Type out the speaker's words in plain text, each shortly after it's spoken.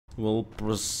will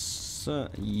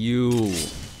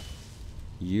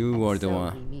you are the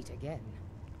one. We meet again,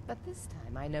 but this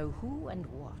time I know who and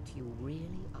what you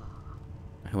really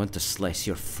are. I want to slice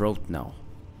your throat now,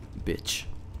 bitch.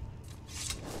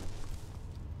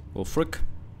 Ulfric?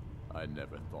 I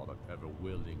never thought I'd ever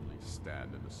willingly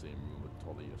stand in the same room with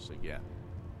Tullius again.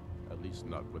 At least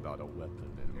not without a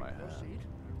weapon in my hand.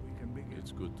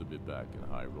 It's good to be back in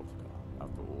High Hrothgar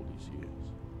after all these years.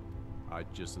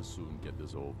 I'd just as soon get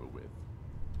this over with.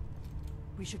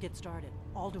 We should get started.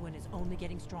 Alduin is only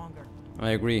getting stronger.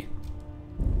 I agree.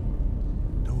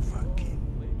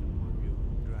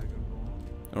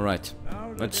 Alright,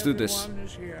 let's do this. Everyone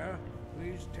is here.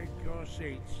 Please take your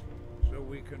seats so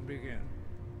we can begin.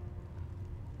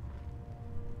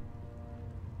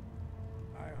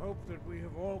 I hope that we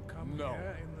have all come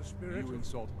here in the spirit. You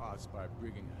insult us by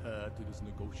bringing her to this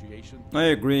negotiation? I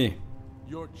agree.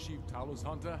 Your chief Talos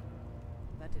hunter?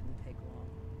 That didn't take long.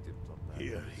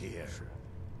 Here, here.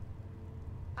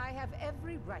 I have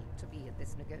every right to be at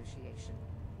this negotiation.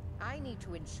 I need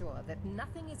to ensure that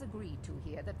nothing is agreed to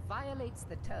here that violates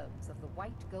the terms of the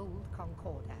White Gold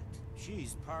Concordat.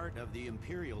 She's part of the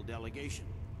Imperial delegation.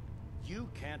 You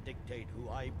can't dictate who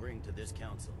I bring to this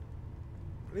council.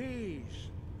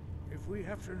 Please, if we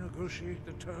have to negotiate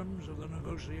the terms of the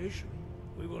negotiation,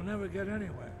 we will never get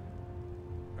anywhere.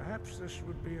 Perhaps this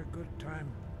would be a good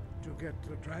time to get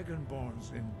the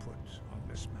Dragonborn's input on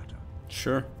this matter.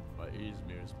 Sure. By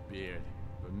Ysgramor's beard,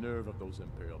 the nerve of those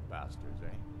Imperial bastards,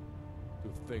 eh? To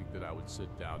think that I would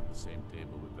sit down at the same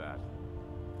table with that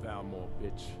Thalmor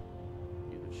bitch.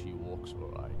 Either she walks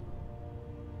or I do.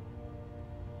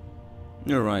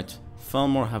 You're right.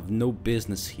 Thalmor have no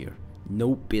business here.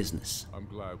 No business. I'm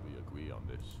glad we agree on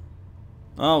this.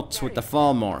 Out with the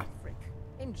Thalmor.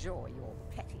 Enjoy your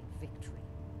petty victory.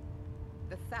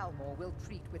 The Thalmor will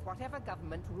treat with whatever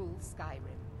government rules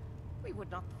Skyrim. We would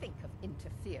not think of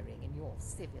interfering in your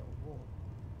civil war.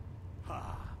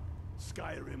 Ha!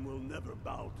 Skyrim will never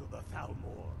bow to the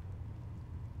Thalmor.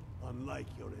 Unlike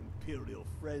your Imperial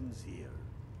friends here.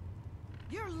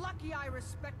 You're lucky I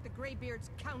respect the Greybeard's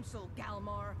counsel,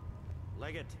 Galmar.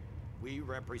 Legate, we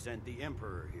represent the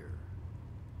Emperor here.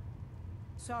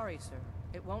 Sorry, sir.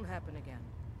 It won't happen again.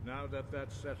 Now that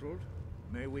that's settled,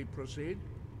 may we proceed?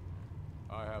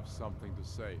 I have something to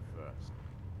say first.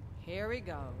 Here we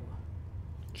go.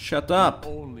 Shut up. The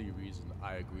only reason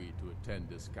I agreed to attend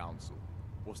this council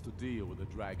was to deal with the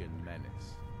dragon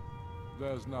menace.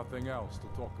 There's nothing else to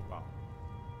talk about.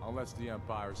 Unless the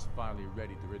Empire is finally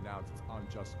ready to renounce its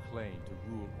unjust claim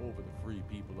to rule over the free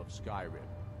people of Skyrim.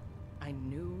 I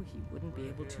knew he wouldn't be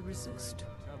able to resist.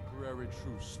 Temporary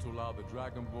truce to allow the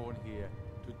Dragonborn here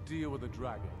to deal with the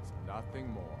dragons, nothing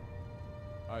more.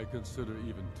 I consider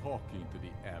even talking to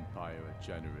the Empire a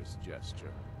generous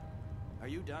gesture. Are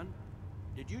you done?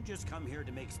 Did you just come here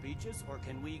to make speeches, or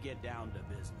can we get down to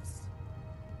business?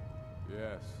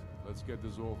 Yes, let's get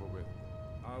this over with.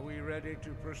 Are we ready to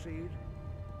proceed?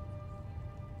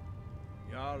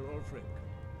 Jarl Ulfric,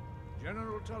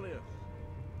 General Tullius,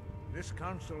 this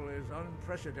council is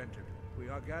unprecedented. We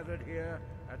are gathered here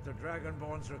at the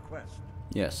Dragonborn's request.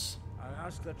 Yes. I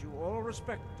ask that you all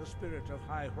respect the spirit of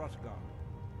High Hrothgar.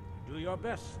 Do your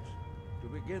best to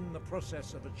begin the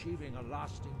process of achieving a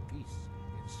lasting peace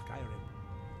in Skyrim.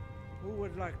 Who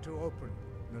would like to open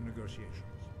the negotiations?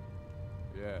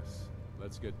 Yes,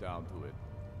 let's get down to it.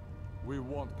 We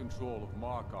want control of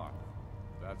Markarth.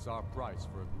 That's our price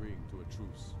for agreeing to a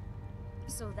truce.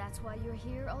 So that's why you're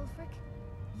here, Ulfric?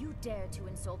 You dare to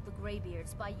insult the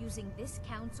Greybeards by using this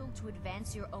council to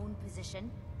advance your own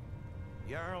position?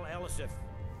 Jarl Elisif.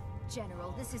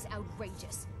 General, this is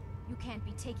outrageous. You can't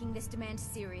be taking this demand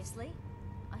seriously.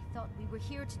 I thought we were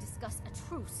here to discuss a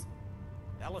truce.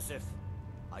 Elisif,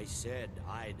 I said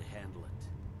I'd handle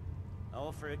it.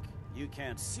 Ulfric, you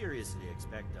can't seriously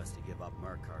expect us to give up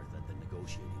Markarth at the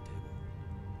negotiating table.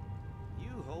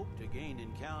 You hope to gain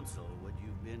in council what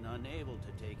you've been unable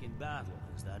to take in battle,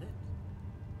 is that it?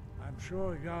 I'm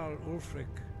sure Jarl Ulfric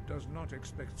does not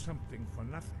expect something for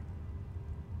nothing.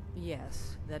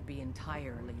 Yes, that'd be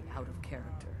entirely out of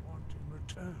character. I want in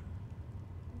return.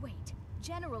 Wait,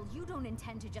 General, you don't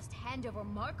intend to just hand over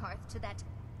Markarth to that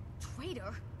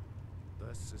traitor?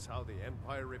 This is how the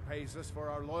Empire repays us for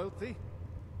our loyalty?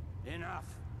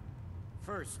 Enough.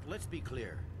 First, let's be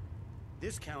clear.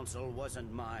 This council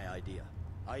wasn't my idea.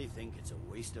 I think it's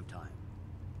a waste of time.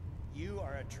 You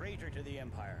are a traitor to the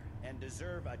Empire, and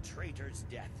deserve a traitor's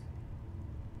death.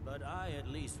 But I at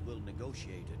least will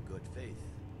negotiate in good faith.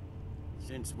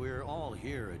 Since we're all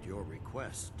here at your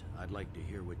request, I'd like to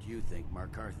hear what you think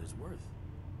Markarth is worth.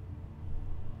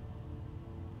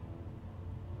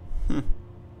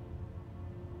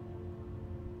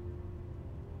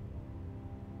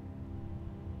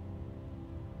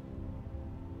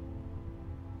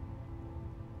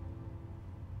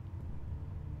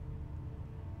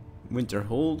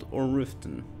 Winterhold or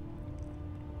Riften?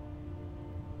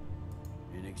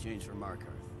 In exchange for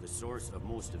Markarth, the source of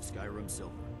most of Skyrim's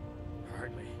silver.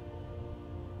 Hardly.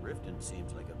 Riften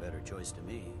seems like a better choice to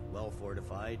me. Well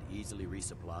fortified, easily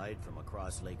resupplied from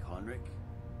across Lake Honric,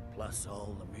 plus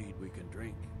all the mead we can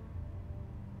drink.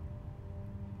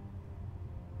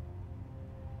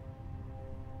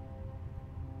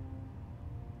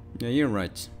 Yeah, you're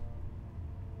right.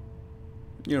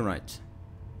 You're right.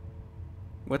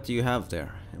 What do you have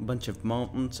there? A bunch of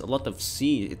mountains, a lot of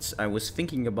sea. I was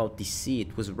thinking about the sea.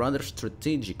 It was rather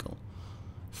strategical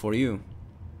for you.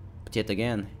 But yet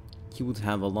again, he would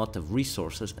have a lot of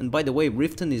resources. And by the way,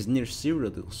 Riften is near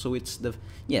Cyrodiil, so it's the...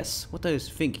 Yes, what I was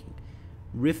thinking.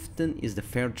 Riften is the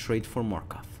fair trade for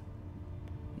Markarth.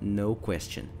 No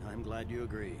question. I'm glad you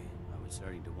agree. I was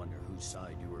starting to wonder whose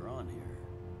side you were on here.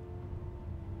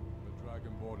 The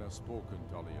Dragonborn has spoken,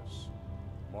 Tullius.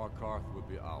 Markarth will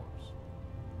be ours.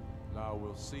 Now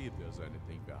we'll see if there's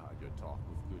anything behind your talk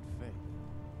with good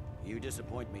faith. You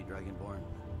disappoint me, Dragonborn.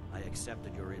 I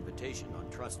accepted your invitation on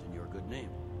trust in your good name.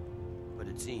 But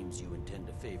it seems you intend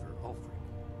to favor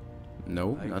Ulfric.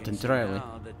 No, I not can entirely. see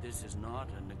now that this is not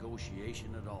a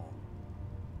negotiation at all.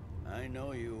 I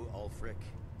know you, Ulfric.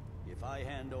 If I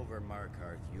hand over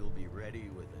Markarth, you'll be ready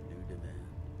with a new demand.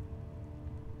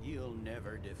 You'll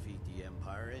never defeat the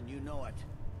Empire, and you know it.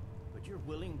 But you're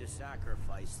willing to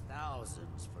sacrifice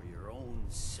thousands for your own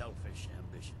selfish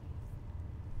ambition.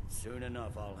 Soon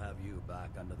enough, I'll have you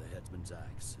back under the headsman's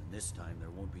axe, and this time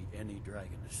there won't be any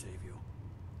dragon to save you.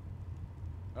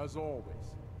 As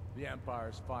always, the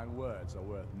Empire's fine words are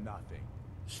worth nothing.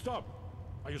 Stop!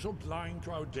 Are you so blind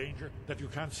to our danger that you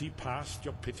can't see past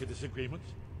your petty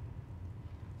disagreements?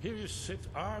 Here you sit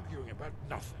arguing about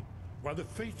nothing, while the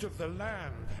fate of the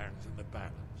land hangs in the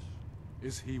balance.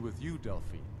 Is he with you,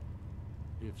 Delphine?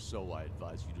 If so, I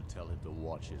advise you to tell him to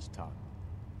watch his tongue.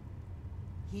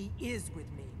 He is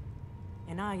with me,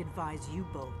 and I advise you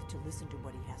both to listen to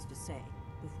what he has to say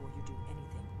before you do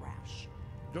anything rash.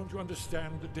 Don't you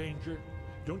understand the danger?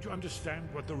 Don't you understand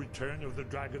what the return of the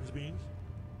dragons means?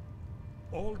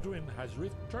 Alduin has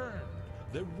returned,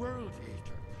 the World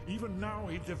Eater. Even now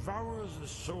he devours the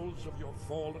souls of your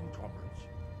fallen comrades.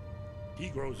 He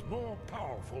grows more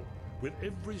powerful with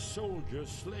every soldier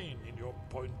slain in your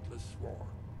pointless war.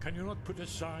 Can you not put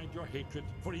aside your hatred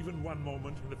for even one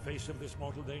moment in the face of this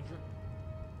mortal danger?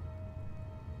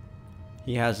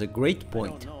 He has a great I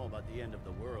point. don't know about the end of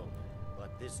the world,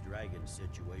 but this dragon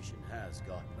situation has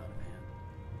gotten out of hand.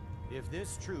 If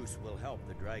this truce will help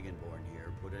the Dragonborn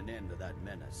here put an end to that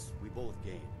menace, we both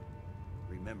gain.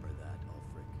 Remember that,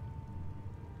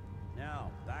 Ulfric.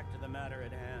 Now, back to the matter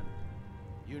at hand.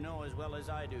 You know as well as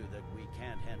I do that we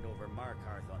can't hand over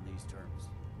Markarth on these terms.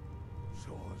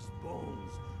 Show us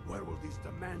bones. Where will these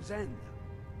demands end?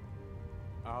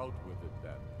 Out with it,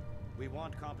 then. We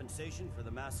want compensation for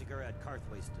the massacre at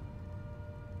Karthwasten.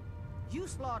 You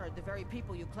slaughtered the very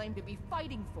people you claim to be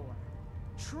fighting for.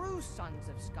 True sons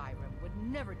of Skyrim would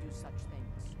never do such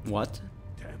things. What?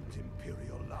 Damned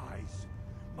Imperial lies.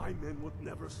 My men would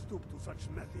never stoop to such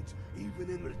methods,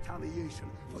 even in retaliation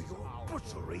for your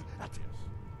butchery at...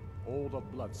 All the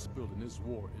blood spilled in this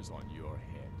war is on your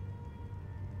head.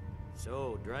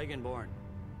 So, Dragonborn,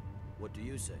 what do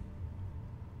you say?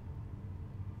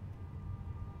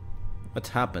 What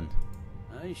happened?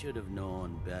 I should have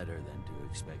known better than to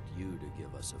expect you to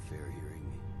give us a fair hearing.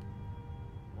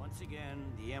 Once again,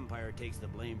 the Empire takes the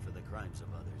blame for the crimes of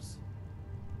others.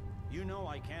 You know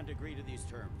I can't agree to these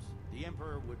terms. The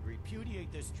Emperor would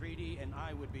repudiate this treaty and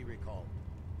I would be recalled.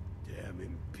 Damn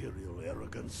Imperial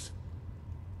arrogance.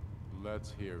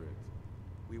 Let's hear it.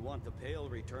 We want the Pale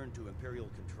returned to Imperial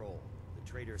control. The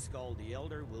traitor Skull the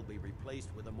Elder will be replaced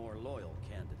with a more loyal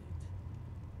candidate.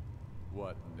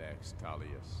 What next,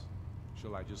 Tullius?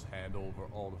 Shall I just hand over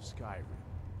all of Skyrim?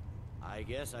 I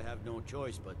guess I have no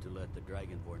choice but to let the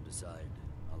Dragonborn decide,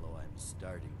 although I'm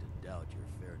starting to doubt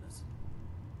your fairness.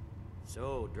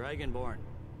 So, Dragonborn,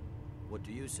 what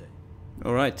do you say?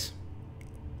 All right.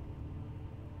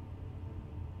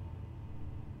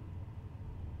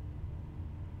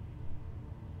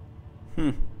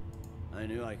 I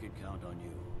knew I could count on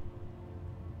you.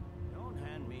 Don't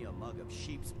hand me a mug of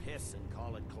sheep's piss and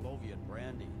call it Colovian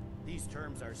brandy. These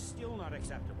terms are still not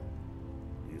acceptable.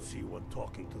 You see what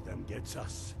talking to them gets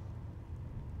us?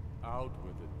 Out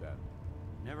with it, then.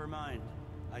 Never mind.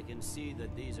 I can see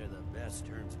that these are the best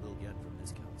terms we'll get from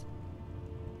this council.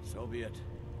 So be it.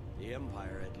 The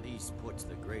Empire at least puts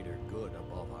the greater good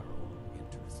above our own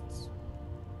interests.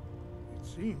 It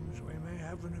seems we may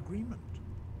have an agreement.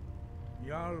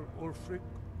 Jarl Ulfric,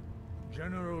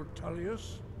 General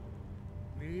Tullius,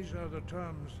 these are the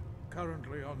terms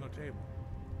currently on the table.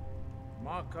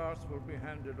 Markarth will be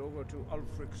handed over to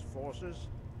Ulfric's forces,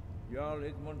 Jarl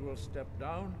Igmund will step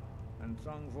down, and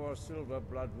Thongvor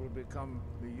Silverblood will become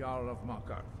the Jarl of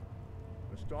Markarth.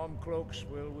 The Stormcloaks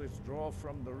will withdraw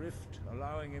from the rift,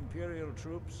 allowing Imperial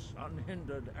troops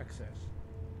unhindered access.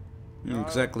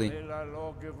 Exactly. Jarl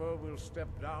Lawgiver will step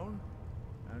down,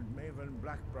 and Maven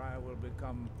Blackbriar will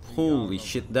become the Holy Jarl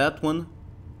shit, that one?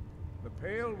 The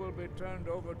Pale will be turned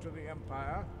over to the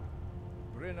Empire.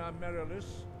 Brynna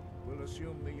Merilis will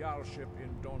assume the Jarlship in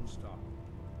Dawnstar.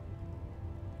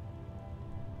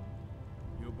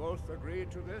 You both agree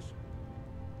to this?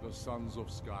 The Sons of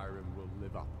Skyrim will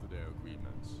live up to their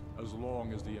agreements, as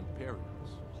long as the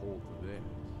Imperials hold to theirs.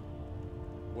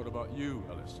 What about you,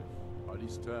 Elisif? Are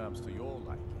these terms to your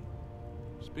liking?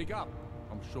 Speak up!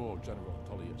 I'm sure General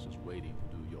Tullius is waiting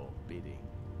to do your bidding.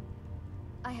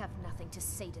 I have nothing to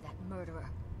say to that murderer.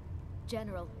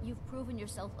 General, you've proven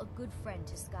yourself a good friend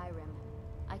to Skyrim.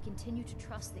 I continue to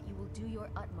trust that you will do your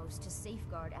utmost to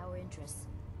safeguard our interests.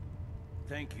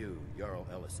 Thank you, Jarl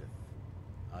Elisif.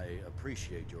 I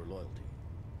appreciate your loyalty.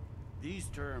 These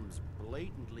terms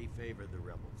blatantly favor the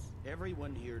rebels.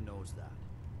 Everyone here knows that.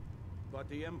 But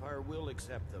the Empire will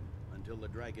accept them until the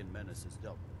Dragon Menace is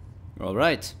dealt with. All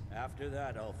right. After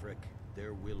that, Ulfric,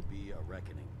 there will be a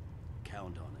reckoning.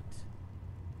 Count on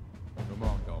it. Come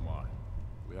on, Galmar.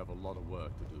 We have a lot of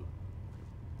work to do.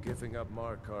 Giving up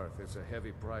Markarth is a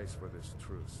heavy price for this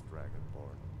truce,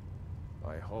 Dragonborn.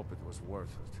 I hope it was worth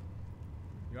it.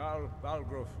 Jarl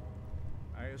Balgruf,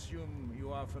 I assume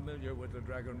you are familiar with the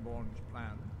Dragonborn's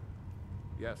plan?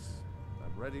 Yes,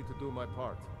 I'm ready to do my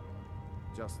part.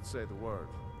 Just say the word,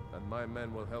 and my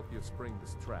men will help you spring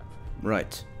this trap.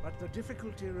 Right. But the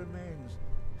difficulty remains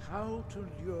how to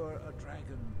lure a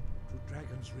dragon to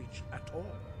Dragon's Reach at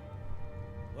all.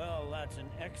 Well, that's an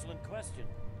excellent question.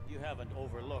 You haven't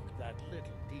overlooked that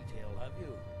little detail, have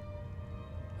you?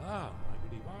 I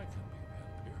believe I can be of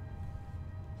help here.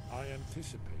 I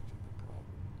anticipated the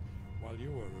problem. While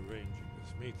you were arranging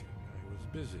this meeting, I was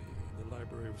busy in the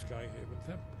library of Skyhaven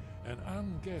Temp, an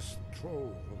unguessed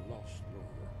trove of lost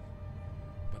lore.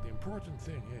 But the important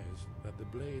thing is that the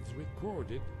blades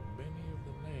recorded many of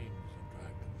the names of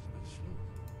dragons they slew.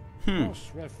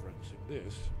 Cross-referencing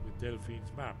this with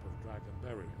Delphine's map of dragon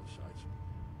burial sites,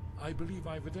 I believe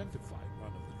I've identified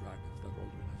one of the dragons that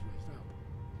Alduin has raised up.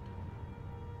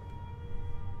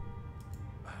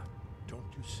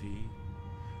 Don't you see?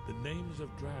 The names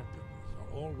of dragons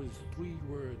are always 3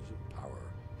 words of power,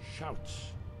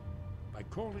 shouts. By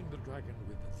calling the dragon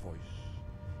with a voice,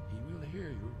 he will hear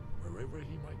you wherever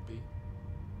he might be.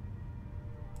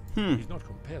 He's not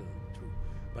compelled to,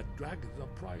 but dragons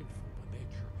are prideful by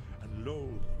nature and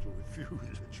loath to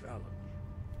refuse a challenge.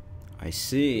 I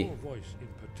see. Your voice in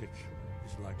particular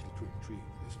is likely to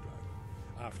intrigue this dragon.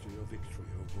 After your victory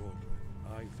over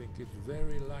Alduin, I think it's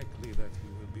very likely that he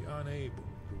will be unable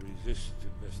to resist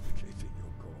investigating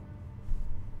your call.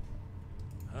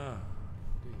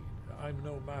 Indeed. I'm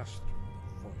no master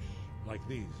of voice, like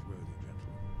these worthy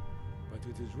gentlemen, but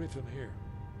it is written here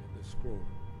in the scroll.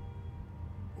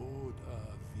 Od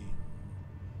Avin,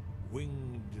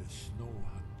 winged snow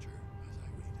hunter, as I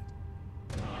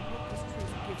read it. I hope this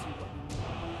truth gives you what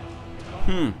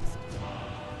you need.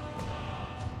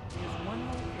 There's one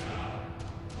more thing.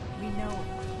 We know it.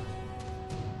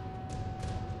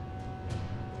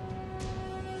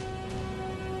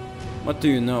 What do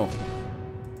you know?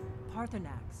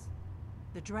 Paarthurnax,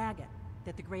 the dragon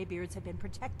that the Greybeards have been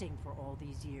protecting for all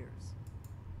these years.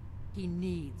 He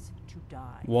needs to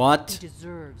die. What? He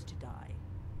deserves to die.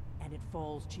 And it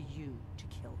falls to you to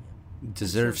kill him.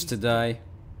 Deserves to die?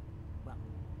 Well,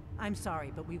 I'm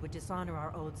sorry, but we would dishonor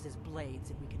our oaths as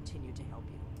blades if we continue to help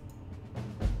you.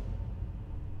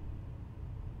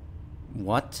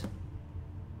 What?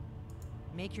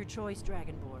 Make your choice,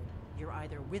 Dragonborn. You're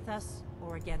either with us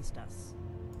or against us.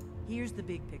 Here's the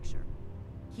big picture.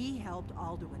 He helped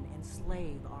Alduin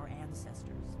enslave our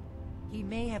ancestors. He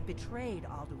may have betrayed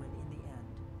Alduin in the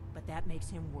end, but that makes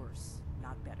him worse,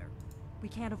 not better. We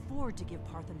can't afford to give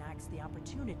Paarthurnax the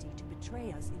opportunity to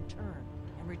betray us in turn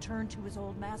and return to his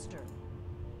old master.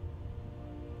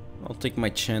 I'll take my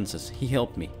chances. He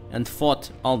helped me and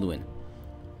fought Alduin.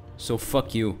 So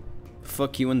fuck you.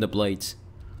 Fuck you and the blades.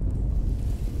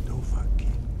 No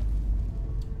fucking.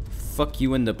 Fuck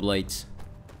you and the blades.